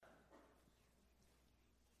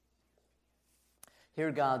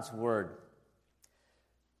Hear God's word.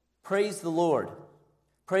 Praise the Lord.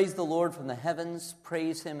 Praise the Lord from the heavens.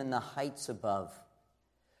 Praise him in the heights above.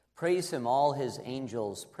 Praise him, all his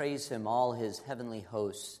angels. Praise him, all his heavenly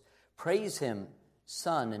hosts. Praise him,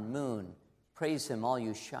 sun and moon. Praise him, all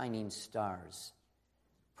you shining stars.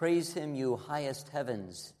 Praise him, you highest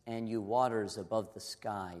heavens, and you waters above the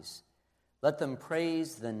skies. Let them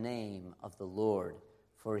praise the name of the Lord,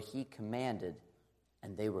 for he commanded,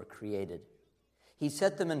 and they were created. He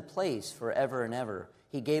set them in place forever and ever.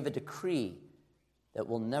 He gave a decree that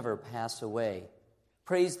will never pass away.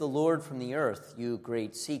 Praise the Lord from the earth, you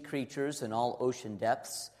great sea creatures and all ocean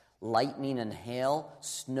depths, lightning and hail,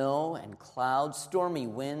 snow and clouds, stormy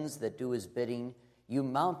winds that do his bidding, you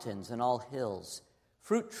mountains and all hills,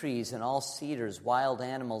 fruit trees and all cedars, wild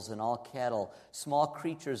animals and all cattle, small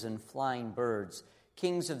creatures and flying birds,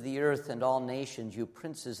 kings of the earth and all nations, you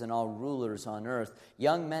princes and all rulers on earth,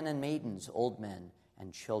 young men and maidens, old men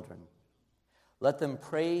and children. Let them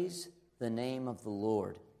praise the name of the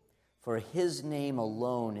Lord, for his name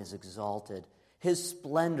alone is exalted. His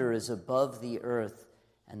splendor is above the earth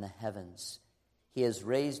and the heavens. He has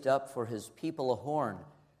raised up for his people a horn,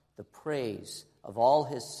 the praise of all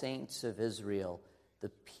his saints of Israel, the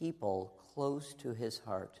people close to his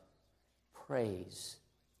heart. Praise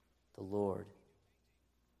the Lord.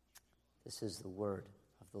 This is the word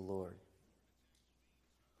of the Lord.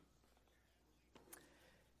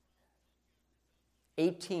 In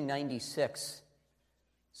 1896,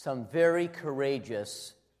 some very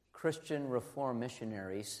courageous Christian Reform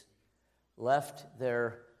missionaries left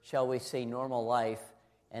their, shall we say, normal life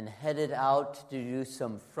and headed out to do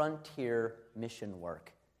some frontier mission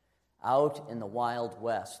work out in the Wild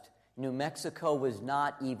West. New Mexico was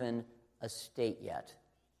not even a state yet.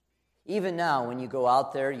 Even now, when you go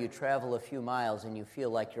out there, you travel a few miles and you feel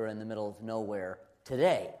like you're in the middle of nowhere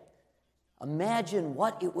today. Imagine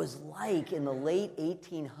what it was like in the late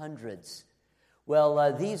 1800s.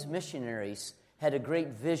 Well, these missionaries had a great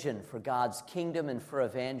vision for God's kingdom and for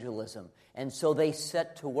evangelism. And so they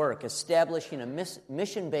set to work establishing a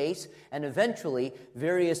mission base and eventually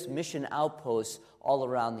various mission outposts all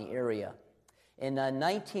around the area. In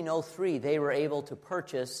 1903, they were able to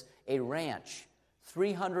purchase a ranch,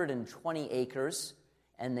 320 acres,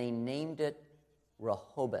 and they named it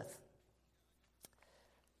Rehoboth.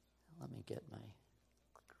 Let me get my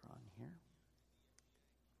clicker on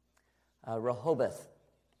here. Rehoboth.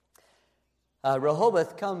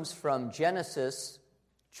 Rehoboth comes from Genesis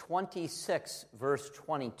 26, verse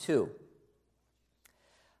 22.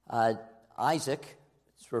 Isaac,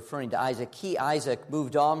 it's referring to Isaac. Isaac,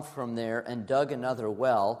 moved on from there and dug another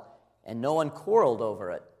well, and no one quarreled over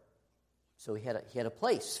it. So he had a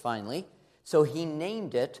place, finally. So he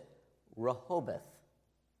named it Rehoboth,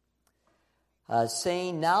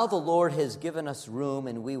 saying, now the Lord has given us room,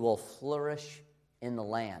 and we will flourish in the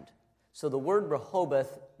land. So the word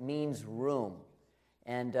Rehoboth means room.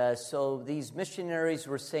 And so these missionaries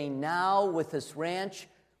were saying, now with this ranch,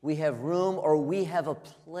 we have room, or we have a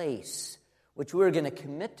place which we're going to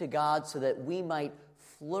commit to God so that we might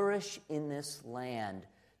flourish in this land,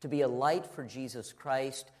 to be a light for Jesus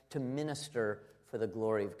Christ, to minister for the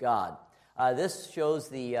glory of God. This shows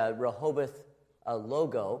the Rehoboth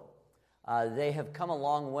logo. They have come a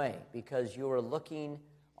long way because you are looking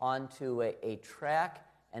onto a track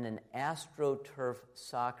and an AstroTurf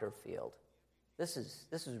soccer field. This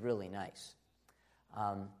is really nice.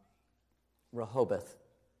 Rehoboth.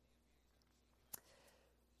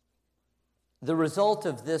 The result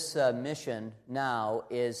of this mission now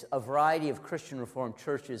is a variety of Christian Reformed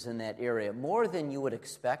churches in that area, more than you would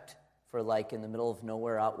expect for like in the middle of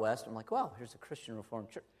nowhere out west. I'm like, wow, here's a Christian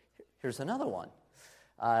Reformed church. Here's another one.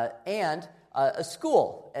 And a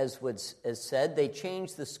school, as said. They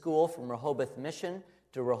changed the school from Rehoboth Mission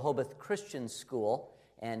to Rehoboth Christian School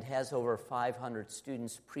and has over 500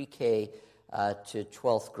 students pre-K to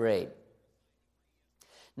 12th grade.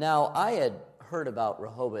 Now, I had heard about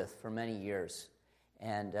Rehoboth for many years,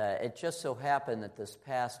 and it just so happened that this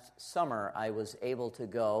past summer I was able to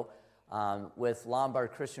go with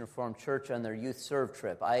Lombard Christian Reformed Church on their youth serve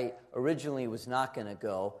trip. I originally was not going to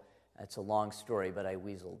go. It's a long story, but I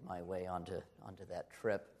weaseled my way onto that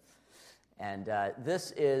trip. And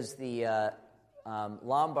this is the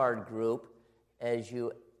Lombard group as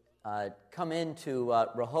you come into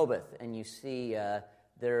Rehoboth, and you see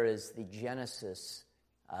there is the Genesis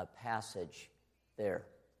passage there.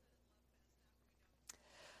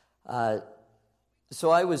 So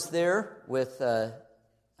I was there with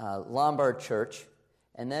Lombard Church,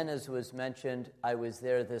 and then, as was mentioned, I was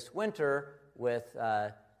there this winter with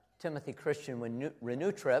Timothy Christian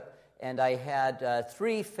Renew Trip, and I had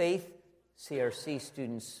 3 faith CRC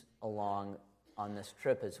students along on this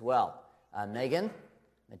trip as well. Megan,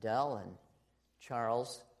 Medell, and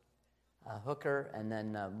Charles Hooker, and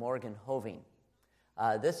then Morgan Hoving.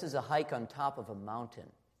 This is a hike on top of a mountain,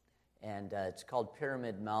 and it's called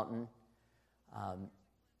Pyramid Mountain.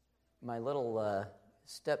 My little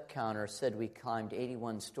step counter said we climbed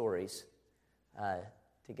 81 stories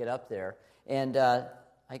to get up there. And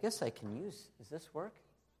I guess I can use, does this work?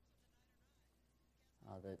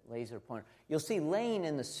 The laser pointer. You'll see laying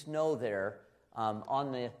in the snow there,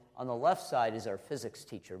 on the left side is our physics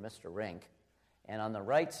teacher, Mr. Rink. And on the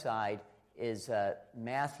right side is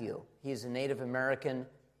Matthew. He's a Native American,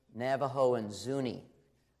 Navajo, and Zuni.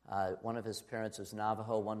 One of his parents was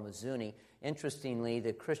Navajo, one was Zuni. Interestingly,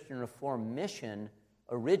 the Christian Reformed mission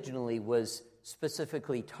originally was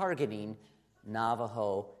specifically targeting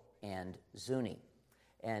Navajo and Zuni.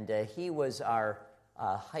 And he was our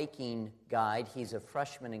hiking guide. He's a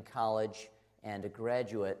freshman in college and a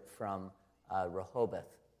graduate from Rehoboth.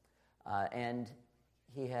 And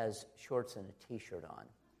he has shorts and a T-shirt on.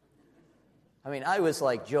 I mean, I was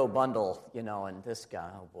like Joe Bundle, and this guy,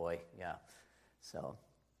 oh boy, yeah. So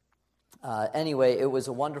anyway, it was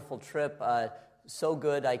a wonderful trip. So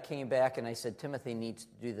good, I came back and I said, Timothy needs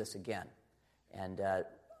to do this again. And,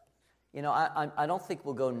 I don't think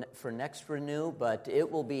we'll go for next Renew, but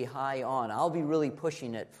it will be high on. I'll be really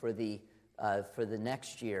pushing it for the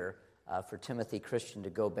next year for Timothy Christian to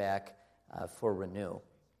go back for Renew.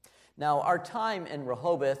 Now, our time in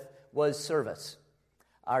Rehoboth was service.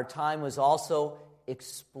 Our time was also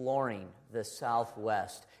exploring the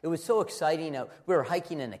Southwest. It was so exciting. We were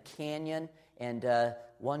hiking in a canyon, and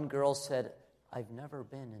one girl said, I've never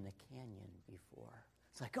been in a canyon before.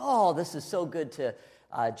 It's like, oh, this is so good to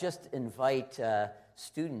just invite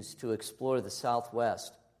students to explore the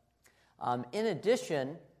Southwest. In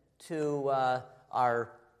addition to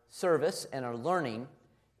our service and our learning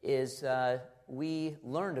is we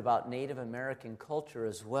learned about Native American culture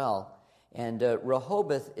as well. And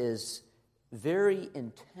Rehoboth is very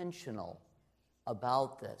intentional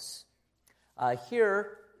about this.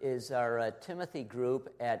 Here is our Timothy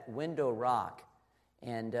group at Window Rock.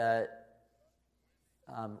 And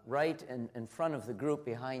right in front of the group,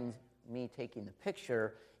 behind me taking the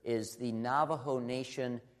picture, is the Navajo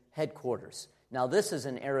Nation headquarters. Now, this is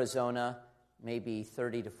in Arizona, maybe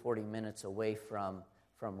 30 to 40 minutes away from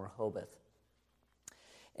Rehoboth.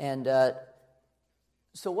 And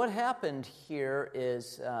so what happened here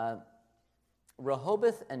is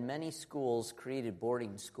Rehoboth and many schools created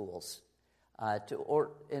boarding schools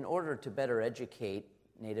in order to better educate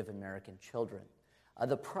Native American children.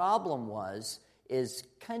 The problem is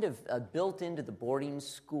kind of built into the boarding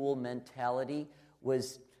school mentality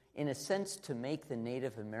was, in a sense, to make the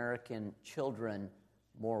Native American children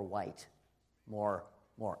more white, more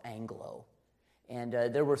Anglo. And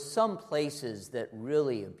there were some places that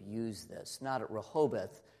really abused this, not at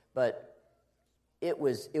Rehoboth, but it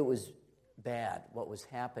was bad what was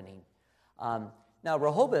happening. Now,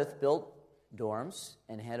 Rehoboth built dorms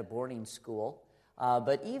and had a boarding school,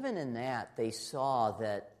 but even in that, they saw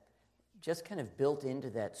that just kind of built into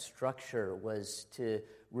that structure was to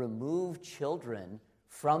remove children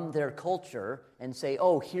from their culture and say,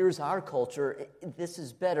 oh, here's our culture, this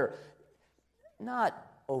is better. Not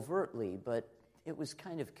overtly, but it was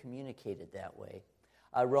kind of communicated that way.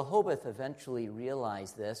 Rehoboth eventually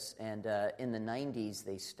realized this, and in the 90s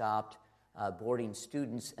they stopped boarding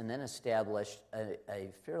students and then established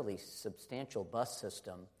a fairly substantial bus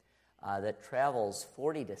system that travels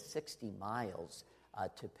 40 to 60 miles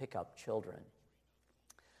to pick up children.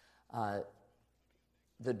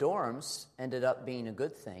 The dorms ended up being a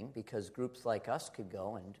good thing because groups like us could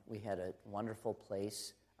go, and we had a wonderful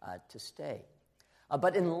place to stay.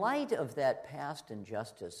 But in light of that past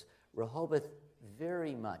injustice, Rehoboth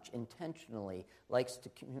very much intentionally likes to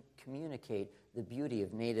communicate the beauty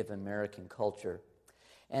of Native American culture.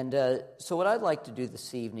 And so what I'd like to do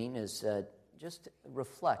this evening is just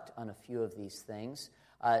reflect on a few of these things.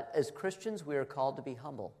 As Christians, we are called to be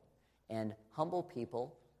humble, and humble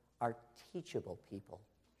people are teachable people.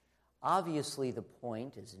 Obviously, the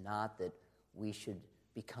point is not that we should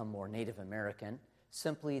become more Native American,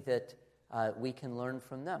 simply that we can learn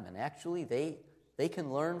from them. And actually, they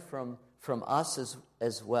can learn from us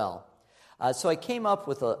as well. So I came up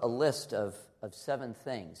with a list of 7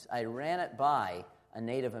 things. I ran it by a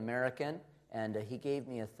Native American, and he gave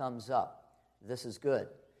me a thumbs up. This is good.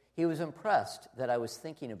 He was impressed that I was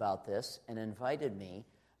thinking about this and invited me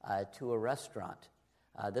to a restaurant.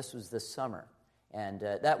 This was this summer. And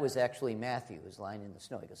that was actually Matthew, who was lying in the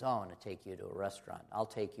snow. He goes, oh, I want to take you to a restaurant. I'll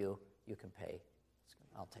take you. You can pay. It's going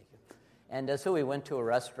I'll take you. And so we went to a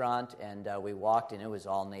restaurant, and we walked, and it was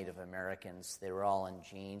all Native Americans. They were all in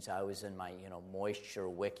jeans. I was in my,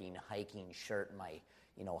 moisture-wicking hiking shirt and my,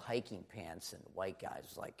 hiking pants, and white guys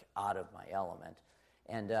was like out of my element.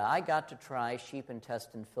 And I got to try sheep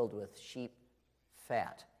intestine filled with sheep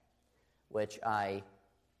fat, which I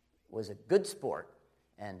was a good sport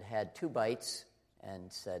and had 2 bites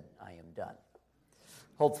and said, I am done.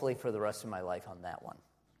 Hopefully for the rest of my life on that one.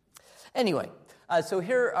 Anyway, so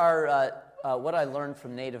here are what I learned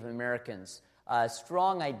from Native Americans.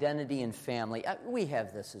 Strong identity and family. We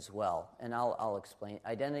have this as well, and I'll explain.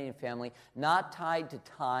 Identity and family, not tied to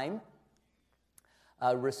time.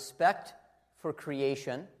 Respect for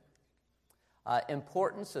creation.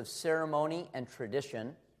 Importance of ceremony and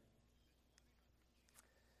tradition.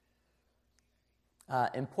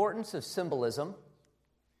 Importance of symbolism.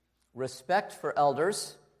 Respect for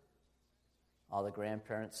elders. All the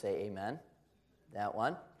grandparents say amen. That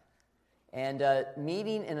one. And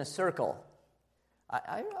meeting in a circle.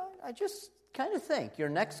 I just kind of think your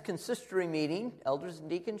next consistory meeting, elders and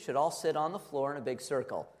deacons should all sit on the floor in a big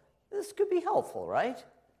circle. This could be helpful, right?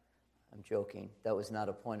 I'm joking. That was not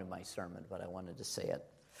a point of my sermon, but I wanted to say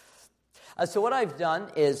it. So what I've done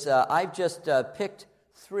is I've just picked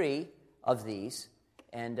 3 of these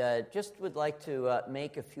and just would like to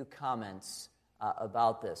make a few comments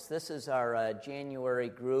about this. This is our January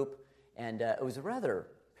group, and it was a rather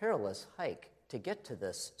perilous hike to get to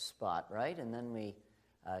this spot, right? And then we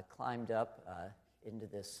climbed up into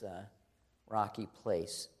this rocky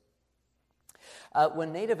place.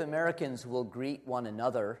 When Native Americans will greet one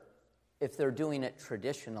another, if they're doing it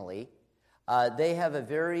traditionally, they have a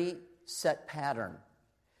very set pattern.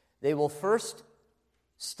 They will first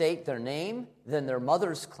state their name, then their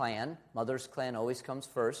mother's clan. Mother's clan always comes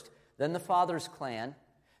first. Then the father's clan.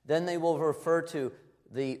 Then they will refer to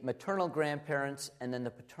the maternal grandparents and then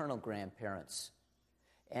the paternal grandparents.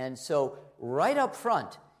 And so right up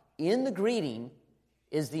front in the greeting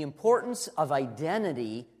is the importance of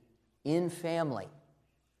identity in family.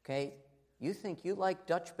 Okay? You think you like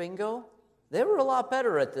Dutch bingo? They were a lot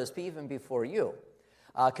better at this even before you,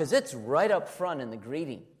 because it's right up front in the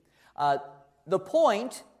greeting. The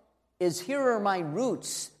point is, here are my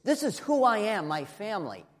roots. This is who I am, my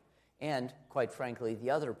family. And quite frankly,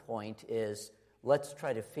 the other point is, let's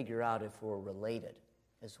try to figure out if we're related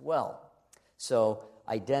as well. So,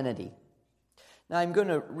 identity. Now, I'm going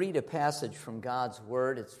to read a passage from God's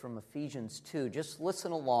Word. It's from Ephesians 2. Just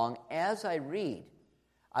listen along. As I read,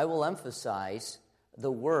 I will emphasize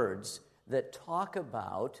the words that talk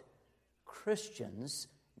about Christians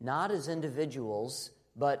not as individuals,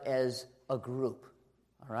 but as a group.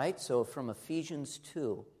 All right? So from Ephesians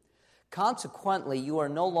 2. Consequently, you are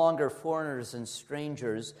no longer foreigners and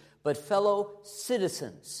strangers, but fellow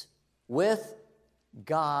citizens with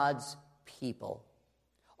God's people.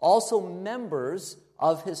 Also members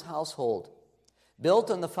of his household, built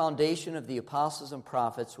on the foundation of the apostles and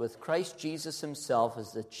prophets, with Christ Jesus himself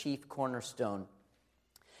as the chief cornerstone.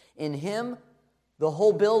 In him, the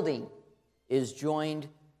whole building is joined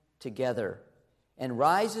together and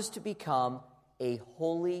rises to become a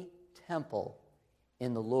holy temple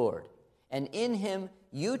in the Lord. And in him,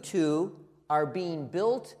 you two are being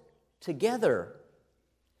built together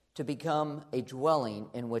to become a dwelling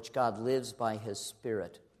in which God lives by his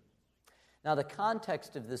Spirit. Now, the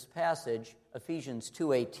context of this passage, Ephesians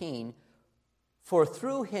 2:18, for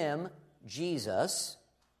through him, Jesus,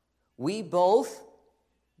 we both,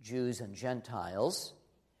 Jews and Gentiles,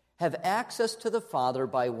 have access to the Father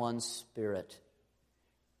by one Spirit.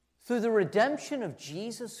 Through the redemption of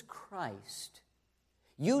Jesus Christ,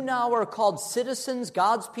 you now are called citizens,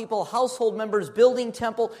 God's people, household members, building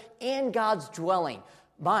temple, and God's dwelling.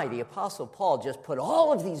 The Apostle Paul just put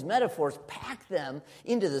all of these metaphors, packed them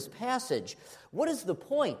into this passage. What is the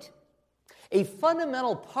point? A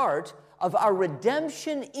fundamental part of our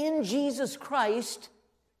redemption in Jesus Christ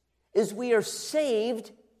is we are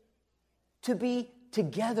saved to be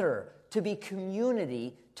together, to be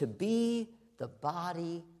community, to be the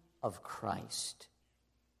body of Christ.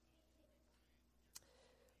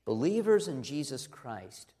 Believers in Jesus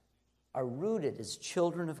Christ are rooted as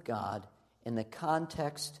children of God in the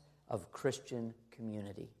context of Christian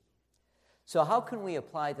community. So how can we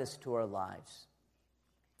apply this to our lives?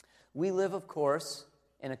 We live, of course,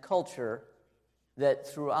 in a culture that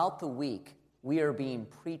throughout the week we are being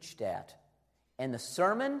preached at. And the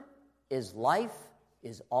sermon is life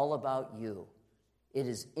is all about you. It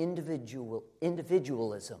is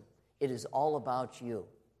individualism. It is all about you.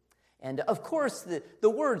 And of course, the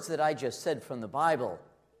words that I just said from the Bible,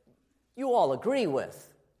 you all agree with.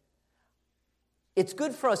 It's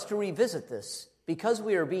good for us to revisit this because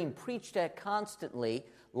we are being preached at constantly,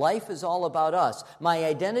 life is all about us. My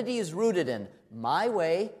identity is rooted in my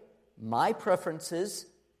way, my preferences,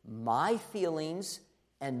 my feelings,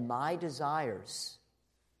 and my desires.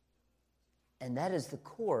 And that is the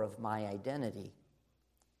core of my identity.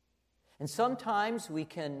 And sometimes we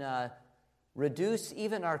can reduce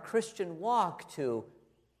even our Christian walk to,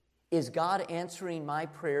 is God answering my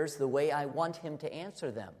prayers the way I want him to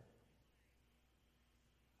answer them?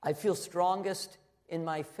 I feel strongest in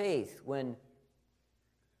my faith when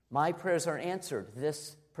my prayers are answered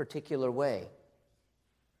this particular way.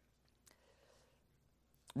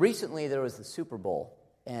 Recently, there was the Super Bowl,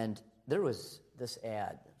 and there was this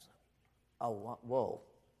ad. Oh, whoa.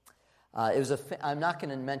 I'm not going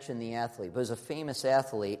to mention the athlete, but it was a famous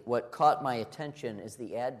athlete. What caught my attention is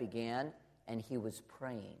the ad began, and he was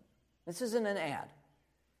praying. This isn't an ad.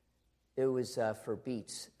 It was for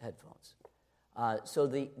Beats headphones. So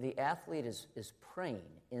the athlete is praying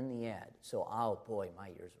in the ad. So, oh boy, my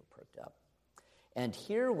ears were perked up. And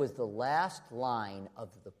here was the last line of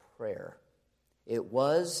the prayer. It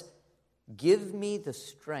was, "Give me the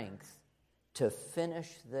strength to finish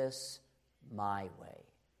this my way."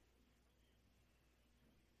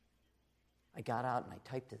 I got out and I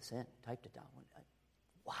typed it down.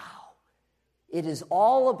 Wow. It is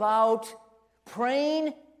all about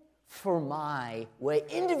praying for my way.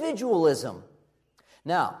 Individualism.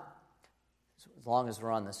 Now, as long as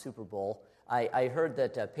we're on the Super Bowl, I heard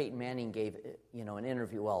that Peyton Manning gave an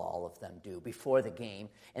interview, well, all of them do, before the game.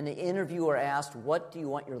 And the interviewer asked, "What do you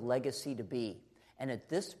want your legacy to be?" And at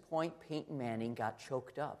this point, Peyton Manning got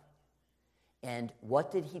choked up. And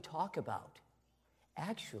what did he talk about?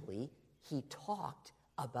 Actually, he talked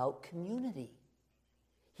about community.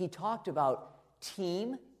 He talked about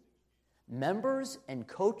team, members, and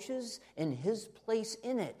coaches, and his place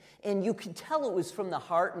in it. And you could tell it was from the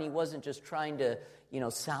heart, and he wasn't just trying to,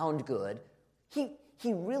 sound good.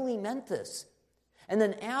 He really meant this. And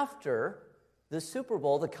then after the Super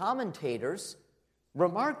Bowl, the commentators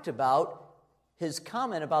remarked about his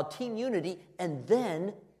comment about team unity, and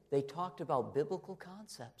then they talked about biblical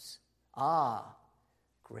concepts.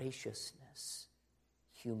 Graciousness,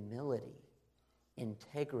 humility,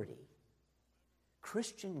 integrity,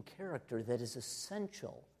 Christian character that is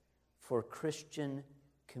essential for Christian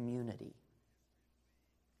community.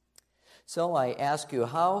 So I ask you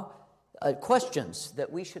questions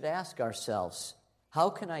that we should ask ourselves. How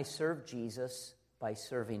can I serve Jesus by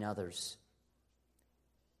serving others?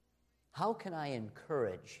 How can I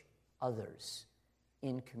encourage others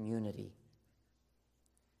in community?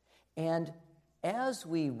 And as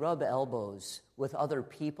we rub elbows with other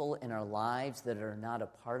people in our lives that are not a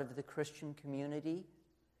part of the Christian community,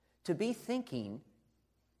 to be thinking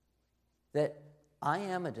that I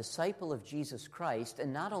am a disciple of Jesus Christ,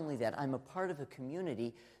 and not only that, I'm a part of a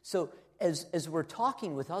community. So as we're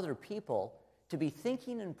talking with other people, to be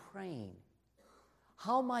thinking and praying,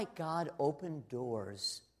 how might God open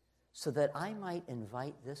doors so that I might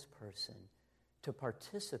invite this person to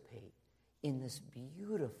participate in this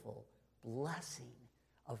beautiful blessing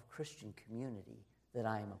of Christian community that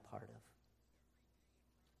I am a part of?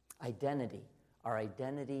 Identity, our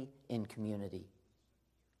identity in community.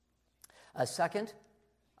 Second,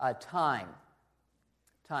 time.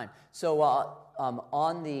 So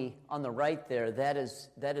on the right there, that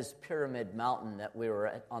is Pyramid Mountain that we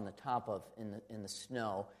were on the top of in the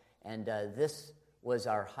snow, and this was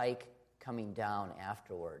our hike coming down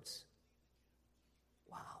afterwards.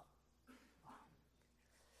 Wow.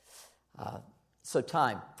 So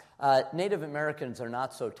time. Native Americans are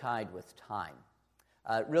not so tied with time.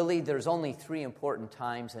 Really, there's only 3 important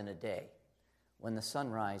times in a day: when the sun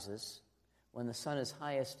rises, when the sun is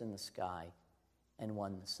highest in the sky, and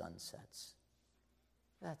when the sun sets.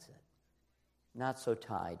 That's it. Not so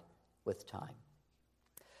tied with time.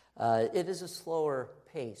 It is a slower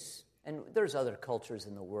pace, and there's other cultures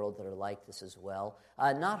in the world that are like this as well.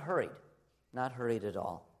 Not hurried at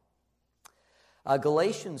all.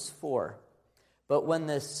 Galatians 4, but when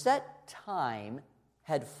the set time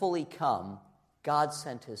had fully come, God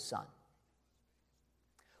sent his Son.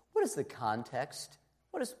 What is the context?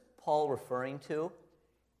 What is Paul referring to?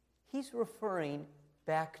 He's referring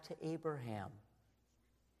back to Abraham.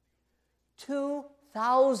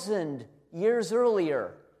 2,000 years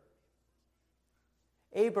earlier,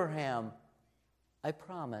 Abraham, I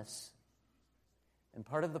promise. And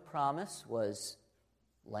part of the promise was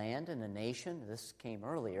land and a nation. This came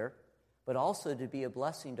earlier, but also to be a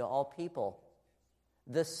blessing to all people.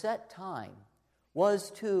 The set time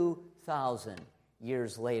was 2,000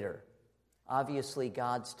 years later. Obviously,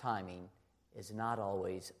 God's timing is not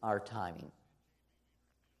always our timing.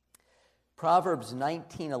 Proverbs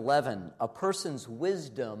 19:11, a person's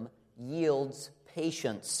wisdom yields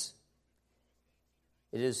patience.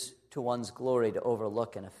 It is to one's glory to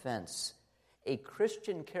overlook an offense. A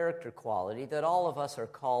Christian character quality that all of us are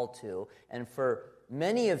called to, and for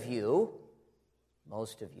many of you,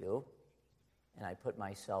 most of you, and I put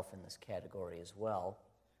myself in this category as well,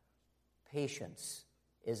 patience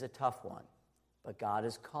is a tough one. But God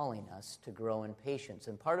is calling us to grow in patience.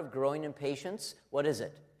 And part of growing in patience, what is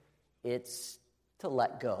it? It's to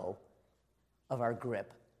let go of our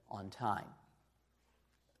grip on time.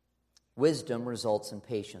 Wisdom results in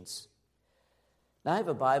patience. Now, I have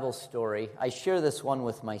a Bible story. I share this one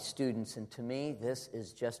with my students, and to me, this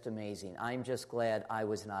is just amazing. I'm just glad I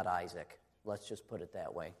was not Isaac. Let's just put it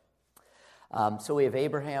that way. So we have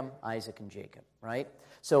Abraham, Isaac, and Jacob, right?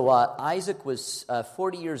 So Isaac was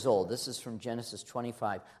 40 years old. This is from Genesis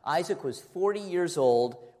 25. Isaac was 40 years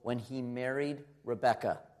old when he married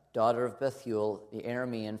Rebekah, daughter of Bethuel, the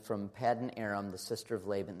Aramean, from Paddan Aram, the sister of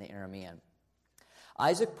Laban, the Aramean.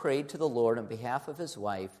 Isaac prayed to the Lord on behalf of his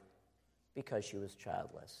wife because she was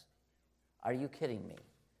childless. Are you kidding me?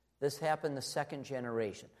 This happened the second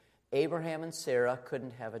generation. Abraham and Sarah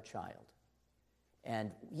couldn't have a child.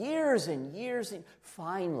 And years,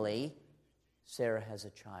 finally, Sarah has a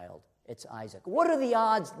child. It's Isaac. What are the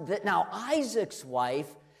odds that now Isaac's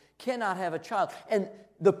wife cannot have a child? And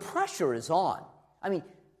the pressure is on. I mean,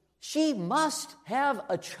 she must have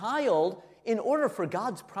a child in order for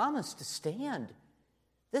God's promise to stand.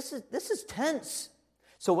 This is tense.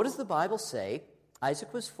 So what does the Bible say?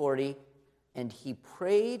 Isaac was 40, and he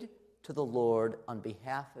prayed to the Lord on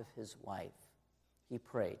behalf of his wife. He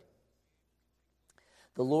prayed.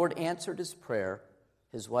 The Lord answered his prayer.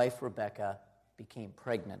 His wife, Rebekah, became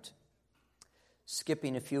pregnant.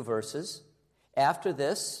 Skipping a few verses. After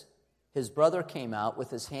this, his brother came out with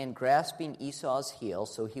his hand grasping Esau's heel,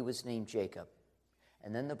 so he was named Jacob.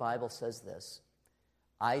 And then the Bible says this.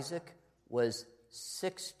 Isaac was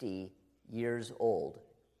 60 years old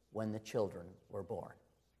when the children were born.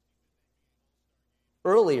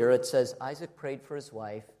 Earlier it says Isaac prayed for his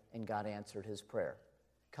wife and God answered his prayer.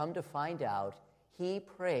 Come to find out, he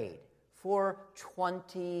prayed for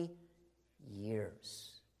 20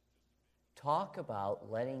 years. Talk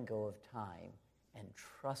about letting go of time and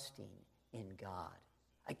trusting in God.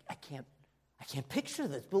 I can't picture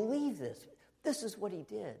this, believe this. This is what he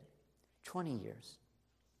did. 20 years.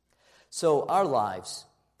 So our lives,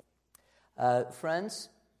 friends,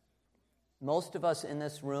 most of us in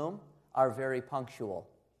this room are very punctual.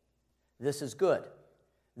 This is good.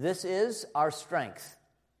 This is our strength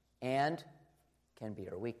and can be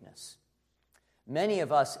our weakness. Many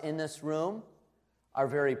of us in this room are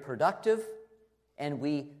very productive, and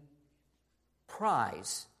we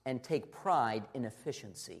prize and take pride in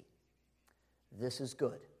efficiency. This is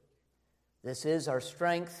good. This is our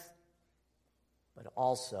strength, but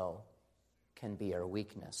also can be our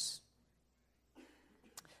weakness.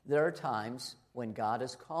 There are times when God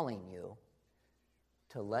is calling you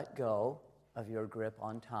to let go of your grip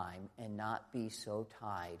on time and not be so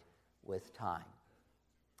tied with time.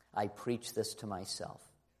 I preach this to myself.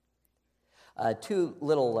 Two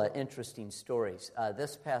little interesting stories.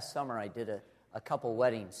 This past summer I did a couple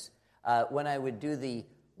weddings. When I would do the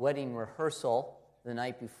wedding rehearsal the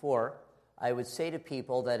night before, I would say to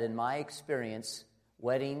people that in my experience,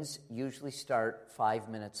 weddings usually start 5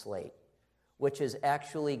 minutes late, which is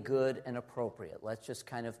actually good and appropriate. Let's just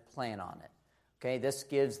kind of plan on it. Okay, this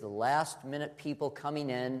gives the last minute people coming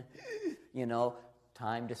in,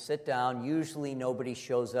 time to sit down. Usually nobody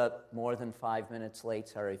shows up more than 5 minutes late.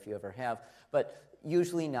 Sorry if you ever have, but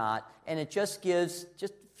usually not. And it just gives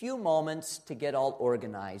just a few moments to get all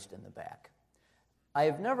organized in the back. I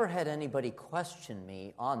have never had anybody question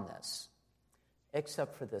me on this,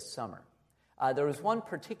 except for this summer. There was one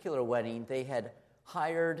particular wedding. They had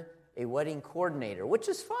hired a wedding coordinator, which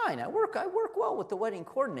is fine. I work well with the wedding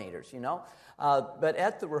coordinators, But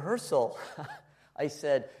at the rehearsal, I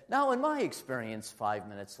said, now in my experience, 5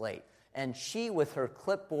 minutes late. And she, with her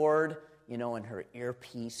clipboard, and her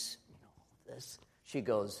earpiece, she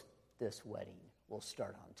goes, this wedding will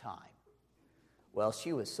start on time. Well,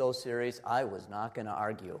 she was so serious, I was not going to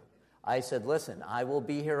argue. I said, listen, I will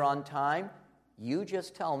be here on time. You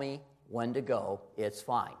just tell me when to go. It's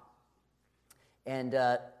fine. And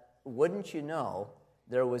wouldn't you know,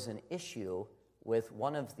 there was an issue with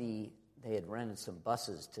they had rented some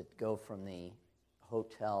buses to go from the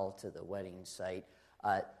hotel to the wedding site.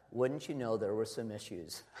 Wouldn't you know, there were some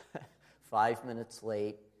issues. 5 minutes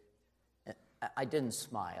late. I didn't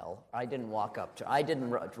smile. I didn't walk up to her. I didn't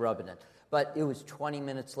rub it in. But it was 20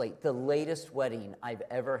 minutes late. The latest wedding I've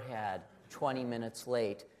ever had, 20 minutes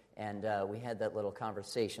late. and we had that little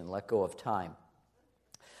conversation, let go of time.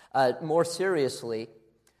 More seriously,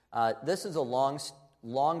 this is a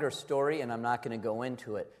longer story, and I'm not going to go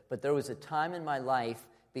into it, but there was a time in my life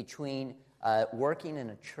between working in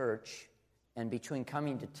a church and between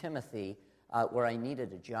coming to Timothy where I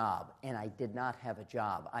needed a job, and I did not have a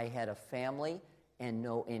job. I had a family and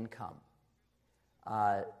no income.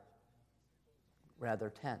 Rather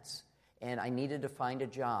tense. And I needed to find a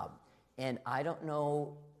job. And I don't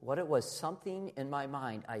know what it was, something in my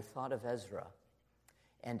mind, I thought of Ezra.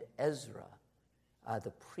 And Ezra,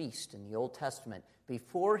 the priest in the Old Testament,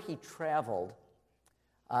 before he traveled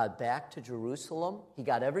back to Jerusalem, he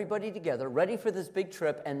got everybody together, ready for this big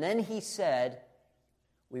trip, and then he said,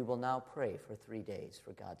 we will now pray for 3 days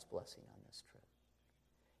for God's blessing on this trip.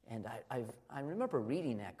 And I remember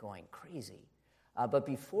reading that going, crazy. But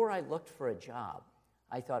before I looked for a job,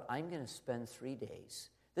 I thought, I'm going to spend 3 days.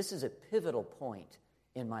 This is a pivotal point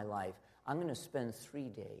in my life. I'm going to spend 3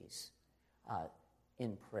 days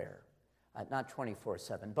in prayer. Not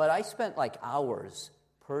 24/7, but I spent like hours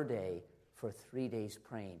per day for 3 days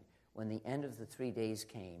praying. When the end of the 3 days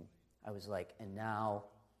came, I was like, and now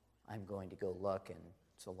I'm going to go look, and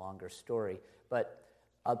it's a longer story. But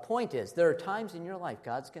a point is, there are times in your life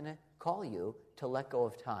God's going to call you to let go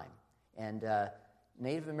of time. And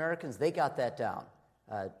Native Americans, they got that down.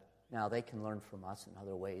 Now, they can learn from us in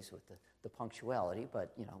other ways with the punctuality,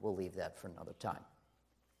 but, we'll leave that for another time.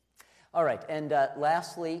 All right, and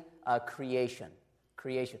lastly, creation.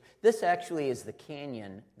 Creation. This actually is the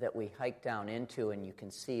canyon that we hiked down into, and you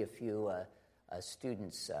can see a few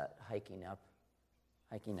students hiking up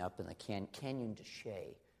in the Canyon de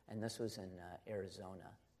Chelly, and this was in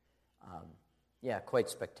Arizona. Quite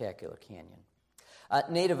spectacular canyon.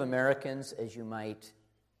 Native Americans, as you might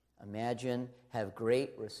imagine, have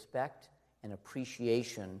great respect and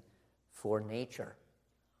appreciation for nature,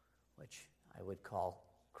 which I would call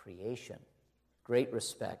creation. Great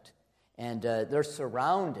respect. And they're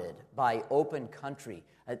surrounded by open country.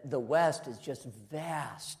 The West is just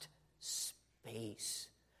vast space.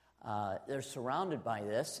 They're surrounded by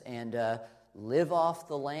this and live off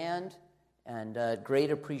the land, and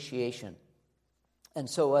great appreciation. And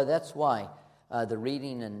so that's why the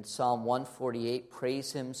reading in Psalm 148,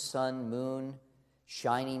 praise him, sun, moon,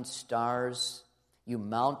 shining stars, you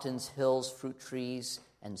mountains, hills, fruit trees,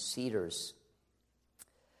 and cedars.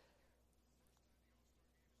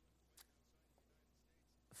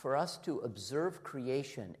 For us to observe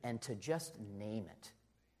creation and to just name it.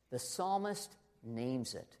 The psalmist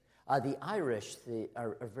names it. The Irish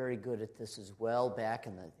are very good at this as well. Back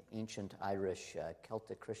in the ancient Irish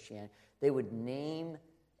Celtic Christianity, they would name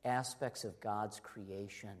aspects of God's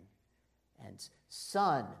creation. And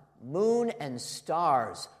sun, moon, and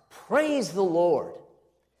stars, praise the Lord.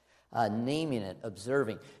 Naming it,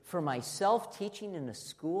 observing. For myself, teaching in a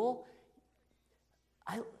school,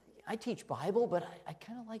 I teach Bible, but I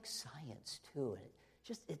kind of like science too.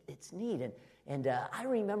 And it's neat. And I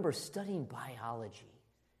remember studying biology,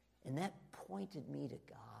 and that pointed me to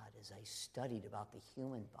God as I studied about the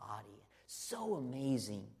human body. So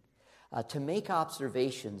amazing to make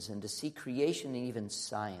observations and to see creation and even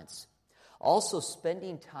science. Also,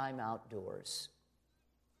 spending time outdoors.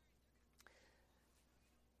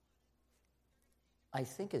 I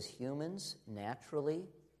think as humans, naturally,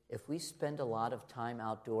 if we spend a lot of time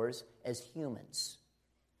outdoors as humans,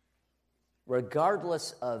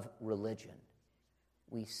 regardless of religion,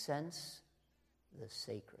 we sense the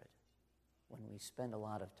sacred when we spend a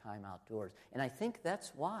lot of time outdoors. And I think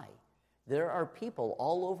that's why there are people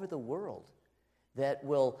all over the world that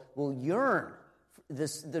will yearn.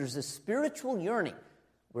 There's a spiritual yearning.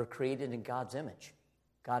 We're created in God's image.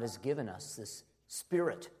 God has given us this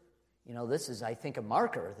spirit. This is, I think, a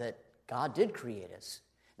marker that God did create us.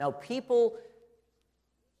 Now, people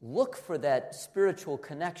look for that spiritual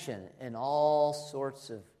connection in all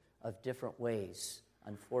sorts of different ways,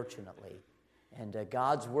 unfortunately. And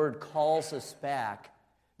God's Word calls us back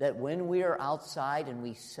that when we are outside and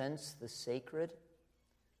we sense the sacred,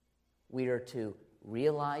 we are to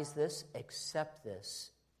realize this, accept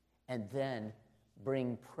this, and then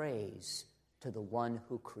bring praise to the one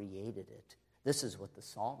who created it. This is what the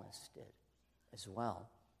psalmist did as well.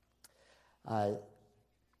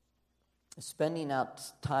 Spending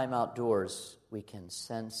time outdoors, we can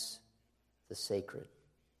sense the sacred.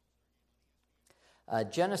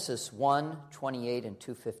 Genesis 1:28 and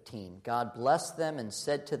 2:15. God blessed them and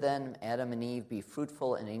said to them, Adam and Eve, be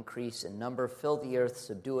fruitful and increase in number, fill the earth,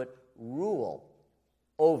 subdue it, rule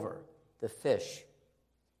over the fish,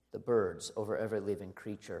 the birds, over every living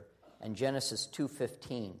creature. And Genesis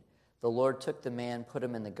 2:15. The Lord took the man, put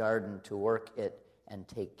him in the garden to work it, and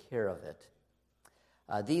take care of it.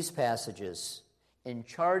 These passages, in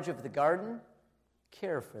charge of the garden,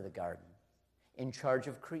 care for the garden. In charge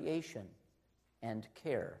of creation, and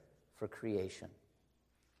care for creation.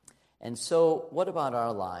 And so, what about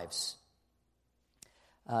our lives?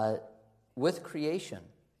 With creation,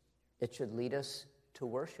 it should lead us to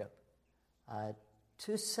worship,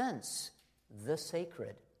 to sense the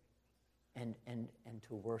sacred, and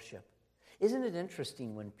to worship. Isn't it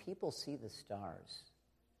interesting when people see the stars,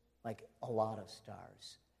 like a lot of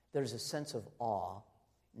stars, there's a sense of awe,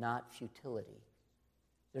 not futility.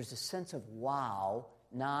 There's a sense of wow,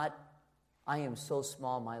 not I am so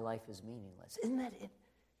small, my life is meaningless. Isn't that it?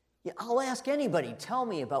 Yeah, I'll ask anybody, tell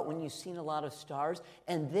me about when you've seen a lot of stars,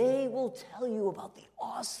 and they will tell you about the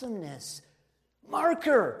awesomeness,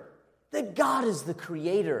 marker, that God is the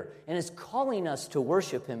creator and is calling us to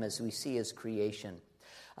worship him as we see his creation.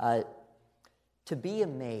 To be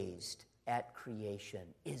amazed at creation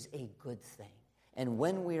is a good thing. And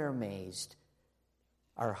when we are amazed,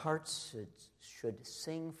 our hearts should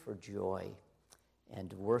sing for joy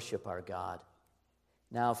and worship our God.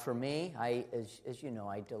 Now, for me, as you know,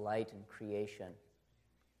 I delight in creation.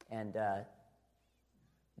 And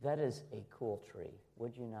that is a cool tree,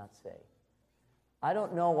 would you not say? I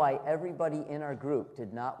don't know why everybody in our group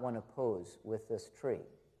did not want to pose with this tree,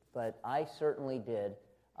 but I certainly did.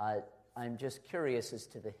 I'm just curious as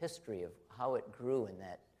to the history of how it grew in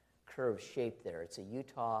that curved shape there. It's a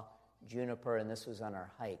Utah juniper, and this was on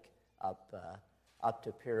our hike up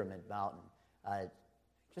to Pyramid Mountain.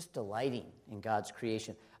 Just delighting in God's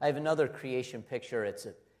creation. I have another creation picture. It's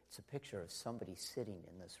a picture of somebody sitting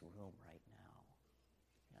in this room right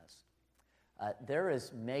now. Yes. There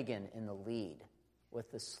is Megan in the lead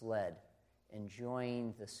with the sled,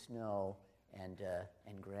 enjoying the snow and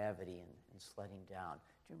gravity and sledding down.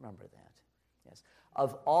 Do you remember that? Yes.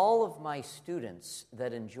 Of all of my students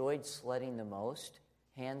that enjoyed sledding the most,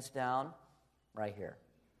 hands down, right here.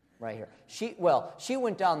 Right here. She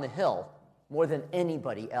went down the hill more than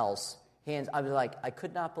anybody else. I was like, I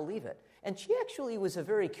could not believe it. And she actually was a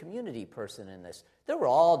very community person in this. There were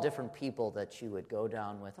all different people that she would go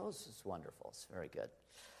down with. Oh, this is wonderful. It's very good.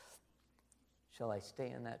 Shall I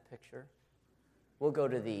stay in that picture? We'll go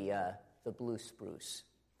to the blue spruce.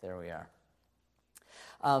 There we are.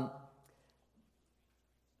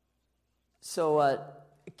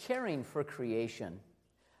 Caring for creation.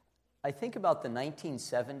 I think about the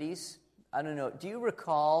 1970s. I don't know. Do you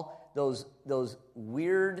recall those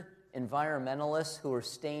weird environmentalists who were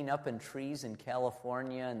staying up in trees in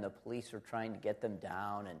California, and the police were trying to get them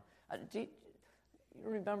down? And do you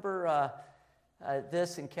remember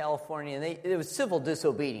this in California? And it was civil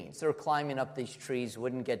disobedience. They were climbing up these trees,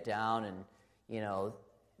 wouldn't get down, and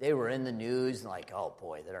they were in the news, and like, oh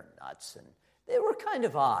boy, they're nuts, and they were kind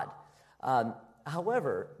of odd.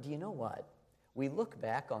 However, do you know what? We look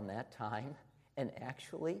back on that time, and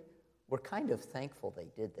actually, we're kind of thankful they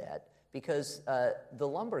did that, because the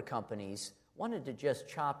lumber companies wanted to just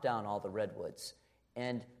chop down all the redwoods.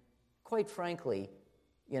 And quite frankly,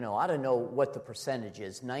 I don't know what the percentage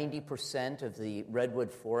is. 90% of the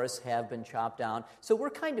redwood forests have been chopped down. So we're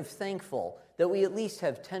kind of thankful that we at least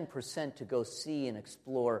have 10% to go see and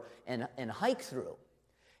explore and hike through.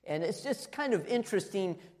 And it's just kind of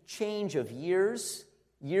interesting change of years.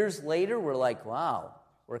 Years later, we're like, wow,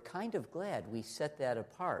 we're kind of glad we set that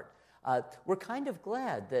apart. We're kind of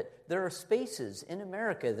glad that there are spaces in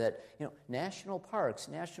America that, national parks,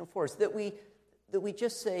 national forests, that we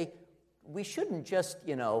just say we shouldn't just,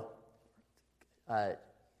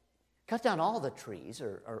 cut down all the trees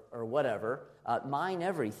or whatever, mine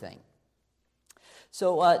everything.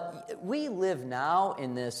 So we live now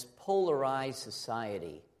in this polarized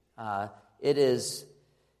society. It is,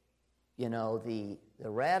 the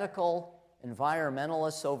radical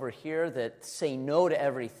environmentalists over here that say no to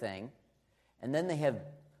everything, and then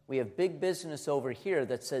we have big business over here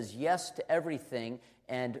that says yes to everything,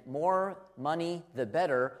 and more money the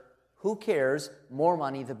better. Who cares? More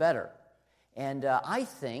money the better. And I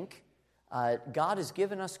think God has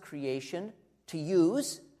given us creation to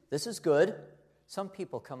use. This is good. Some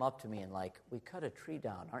people come up to me and like, we cut a tree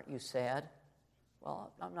down. Aren't you sad?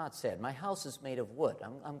 Well, I'm not sad. My house is made of wood.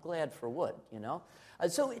 I'm glad for wood,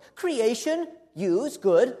 So creation, use,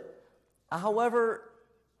 good. However,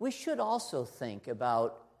 we should also think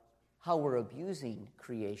about how we're abusing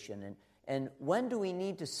creation and when do we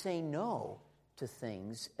need to say no to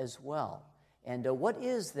things as well. And what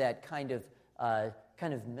is that kind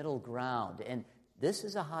of middle ground? And this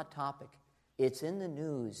is a hot topic. It's in the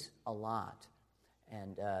news a lot.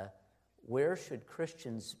 And where should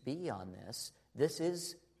Christians be on this? This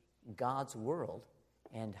is God's world,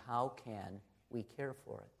 and how can we care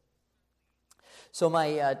for it. So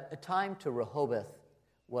my time to Rehoboth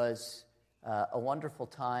was a wonderful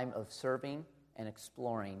time of serving and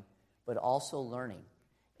exploring, but also learning.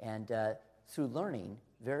 And through learning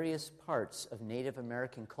various parts of Native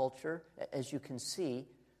American culture, as you can see,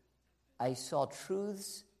 I saw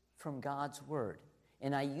truths from God's Word.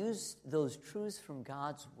 And I used those truths from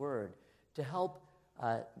God's Word to help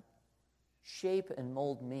shape and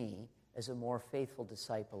mold me as a more faithful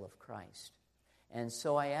disciple of Christ. And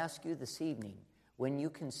so I ask you this evening, when you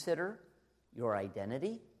consider your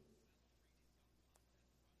identity,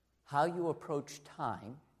 how you approach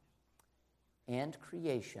time and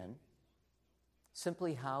creation,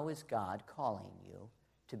 simply how is God calling you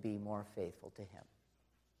to be more faithful to Him?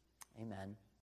 Amen.